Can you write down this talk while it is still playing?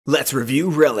Let's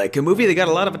review Relic, a movie that got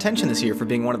a lot of attention this year for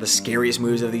being one of the scariest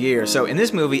movies of the year. So in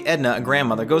this movie, Edna, a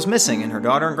grandmother, goes missing, and her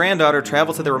daughter and granddaughter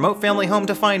travel to the remote family home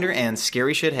to find her, and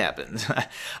scary shit happens.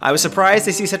 I was surprised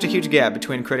to see such a huge gap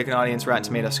between critic and audience Rotten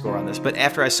Tomatoes score on this, but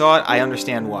after I saw it, I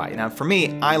understand why. Now for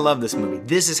me, I love this movie.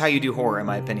 This is how you do horror, in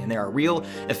my opinion. There are real,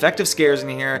 effective scares in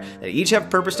here that each have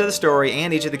purpose to the story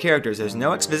and each of the characters. There's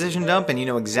no exposition dump, and you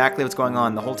know exactly what's going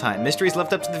on the whole time. Mysteries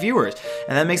left up to the viewers,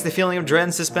 and that makes the feeling of dread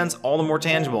and suspense all the more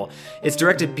tangible. It's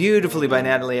directed beautifully by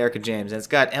Natalie Erica James, and it's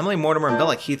got Emily Mortimer and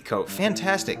Bella Heathcote.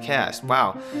 Fantastic cast,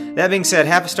 wow. That being said,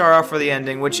 half a star off for the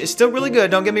ending, which is still really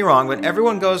good, don't get me wrong, but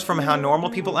everyone goes from how normal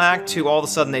people act to all of a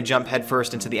sudden they jump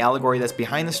headfirst into the allegory that's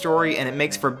behind the story, and it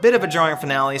makes for a bit of a jarring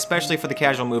finale, especially for the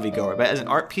casual moviegoer. But as an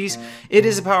art piece, it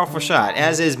is a powerful shot,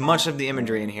 as is much of the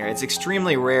imagery in here. It's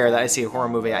extremely rare that I see a horror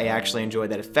movie I actually enjoy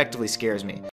that effectively scares me.